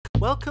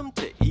Welcome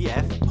to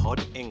EF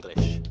Pod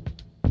English.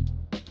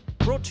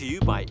 Brought to you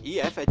by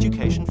EF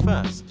Education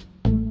First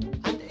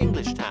and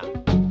English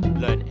Town.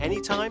 Learn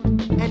anytime,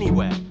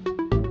 anywhere.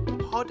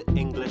 Pod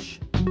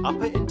English,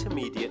 Upper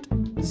Intermediate,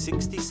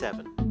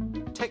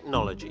 67.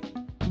 Technology.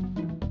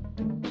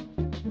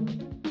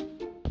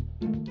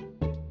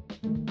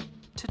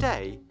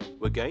 Today,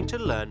 we're going to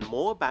learn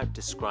more about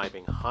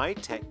describing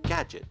high-tech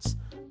gadgets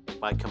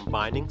by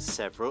combining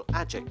several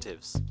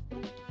adjectives.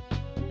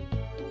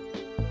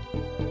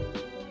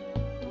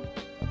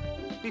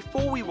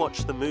 Before we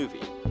watch the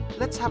movie,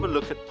 let's have a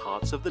look at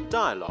parts of the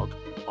dialogue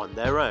on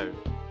their own.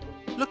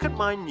 Look at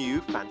my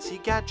new fancy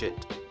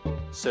gadget.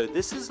 So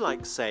this is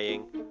like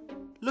saying,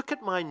 look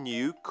at my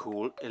new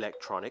cool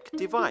electronic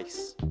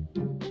device.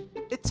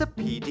 It's a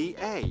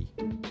PDA,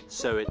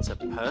 so it's a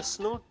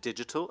personal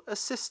digital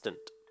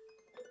assistant.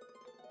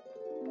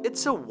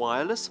 It's a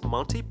wireless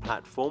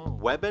multi-platform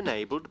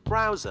web-enabled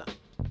browser.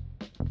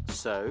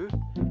 So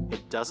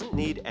it doesn't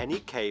need any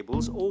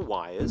cables or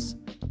wires.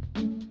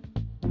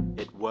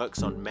 It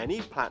works on many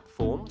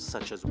platforms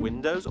such as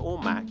Windows or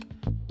Mac,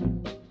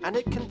 and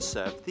it can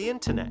surf the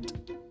internet.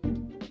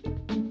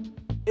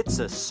 It's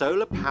a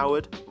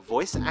solar-powered,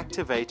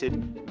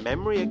 voice-activated,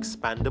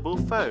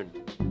 memory-expandable phone.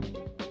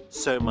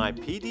 So my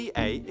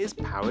PDA is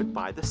powered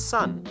by the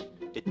sun.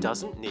 It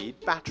doesn't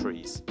need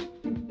batteries.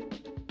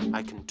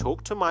 I can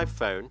talk to my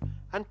phone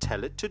and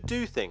tell it to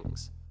do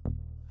things.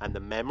 And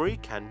the memory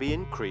can be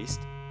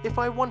increased if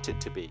I want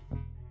it to be.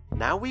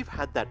 Now we've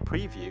had that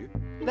preview,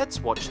 let's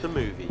watch the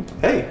movie.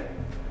 Hey,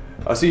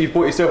 I see you've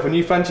bought yourself a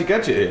new fancy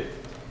gadget here.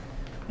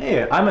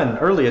 Hey, I'm an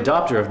early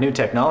adopter of new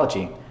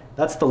technology.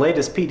 That's the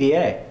latest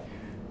PDA.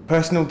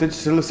 Personal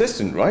digital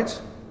assistant, right?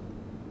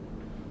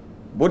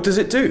 What does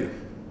it do?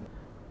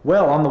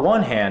 Well, on the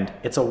one hand,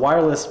 it's a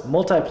wireless,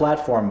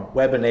 multi-platform,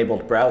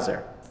 web-enabled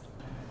browser.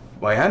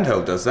 My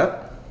handheld does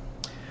that.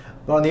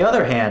 But on the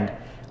other hand,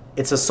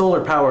 it's a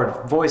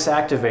solar-powered,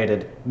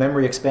 voice-activated,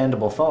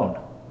 memory-expandable phone.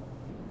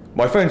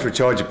 My phone's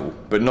rechargeable,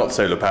 but not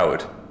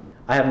solar-powered.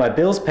 I have my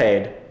bills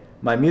paid,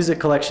 my music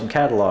collection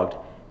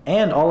cataloged,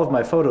 and all of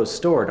my photos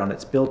stored on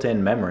its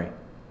built-in memory.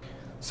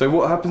 So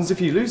what happens if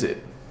you lose it?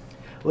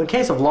 Well, in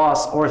case of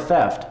loss or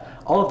theft,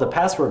 all of the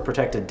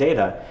password-protected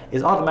data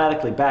is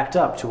automatically backed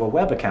up to a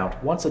web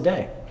account once a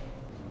day.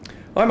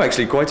 I'm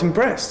actually quite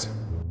impressed.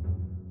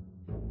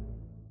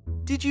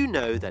 Did you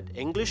know that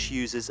English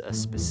uses a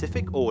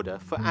specific order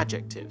for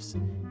adjectives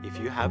if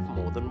you have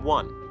more than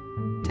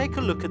one? Take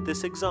a look at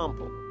this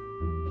example.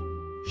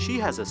 She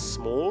has a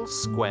small,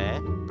 square,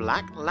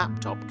 black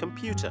laptop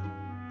computer.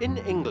 In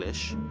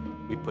English,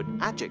 we put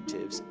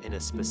adjectives in a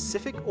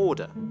specific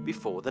order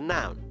before the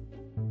noun.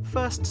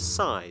 First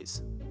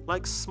size,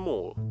 like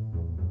small.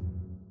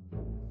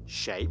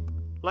 Shape,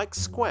 like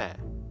square.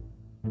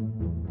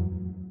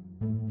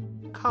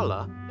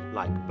 Color,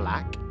 like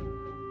black.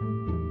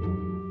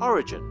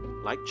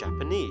 Origin, like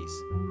Japanese.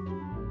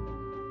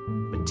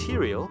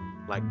 Material,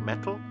 like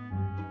metal.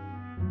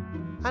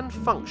 And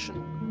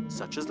function,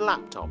 such as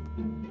laptop.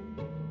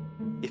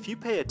 If you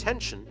pay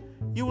attention,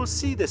 you will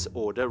see this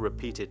order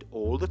repeated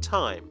all the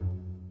time.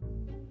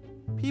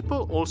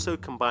 People also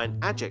combine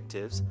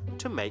adjectives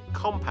to make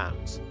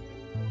compounds.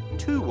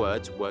 Two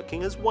words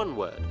working as one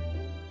word.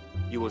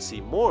 You will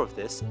see more of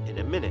this in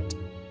a minute.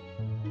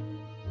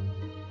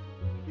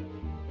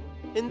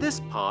 In this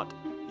part,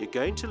 you're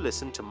going to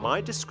listen to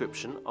my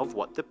description of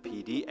what the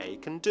PDA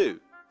can do.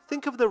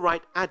 Think of the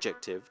right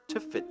adjective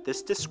to fit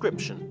this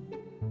description.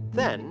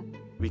 Then,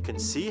 we can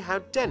see how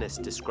Dennis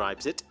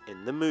describes it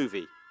in the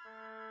movie.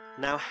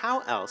 Now,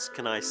 how else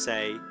can I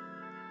say,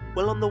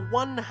 well, on the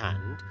one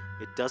hand,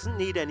 it doesn't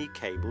need any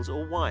cables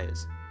or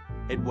wires.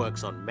 It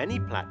works on many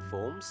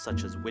platforms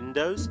such as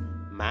Windows,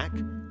 Mac,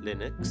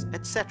 Linux,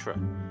 etc.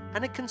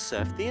 and it can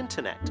surf the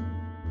internet.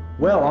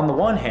 Well, on the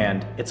one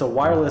hand, it's a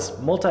wireless,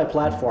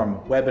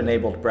 multi-platform,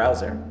 web-enabled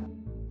browser.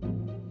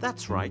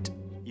 That's right.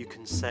 You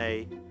can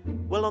say,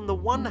 well, on the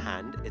one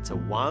hand, it's a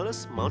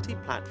wireless,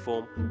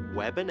 multi-platform,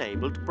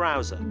 web-enabled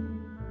browser.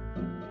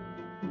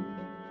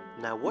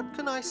 Now, what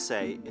can I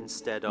say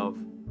instead of,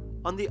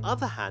 on the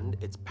other hand,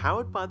 it's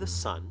powered by the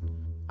sun,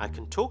 I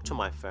can talk to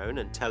my phone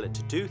and tell it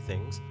to do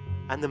things,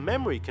 and the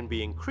memory can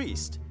be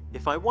increased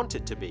if I want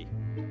it to be.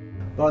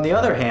 But on the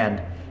other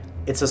hand,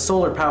 it's a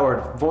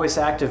solar-powered,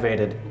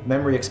 voice-activated,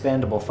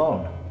 memory-expandable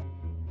phone.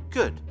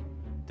 Good.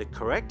 The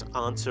correct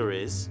answer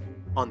is,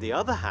 on the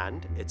other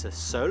hand, it's a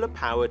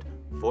solar-powered,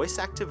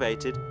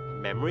 voice-activated,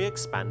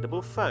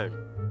 memory-expandable phone.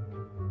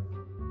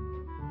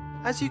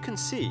 As you can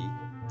see,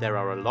 there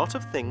are a lot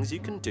of things you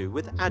can do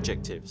with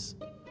adjectives.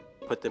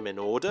 Put them in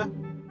order,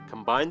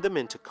 combine them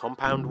into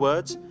compound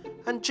words,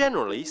 and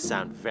generally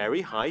sound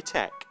very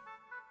high-tech.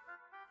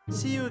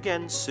 See you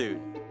again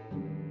soon.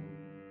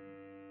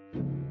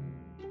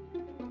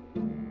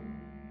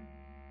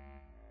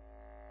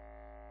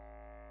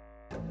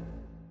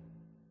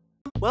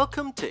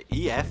 Welcome to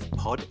EF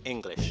Pod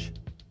English.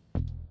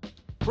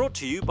 Brought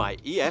to you by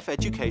EF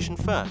Education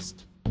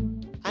First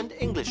and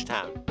English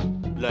Town.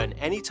 Learn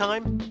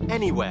anytime,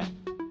 anywhere.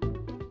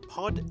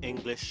 Pod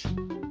English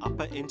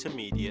Upper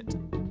Intermediate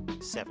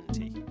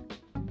 70.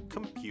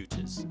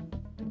 Computers.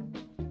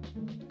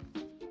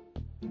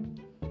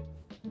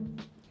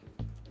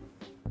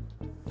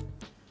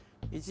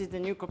 This is the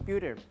new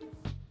computer.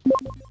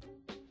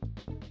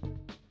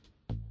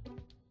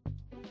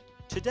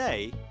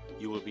 Today,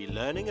 you will be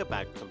learning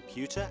about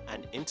computer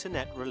and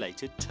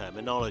internet-related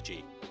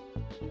terminology.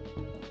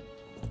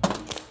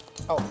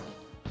 Oh,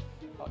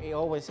 it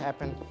always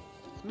happens.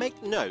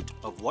 Make note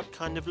of what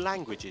kind of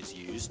language is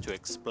used to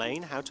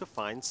explain how to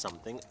find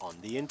something on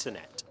the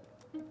internet.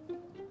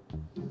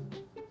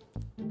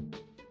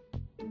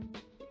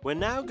 We're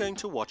now going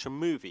to watch a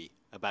movie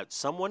about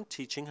someone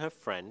teaching her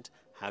friend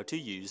how to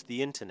use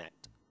the internet.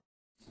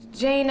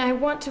 Jane, I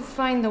want to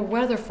find the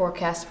weather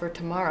forecast for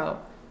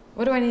tomorrow.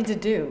 What do I need to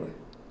do?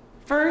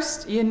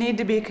 First, you need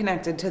to be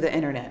connected to the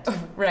internet.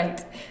 Oh,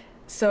 right.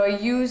 So I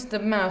use the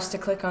mouse to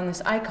click on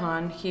this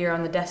icon here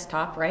on the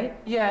desktop, right?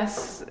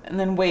 Yes, and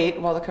then wait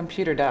while the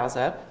computer dials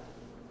up.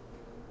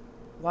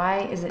 Why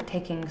is it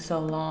taking so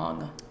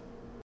long?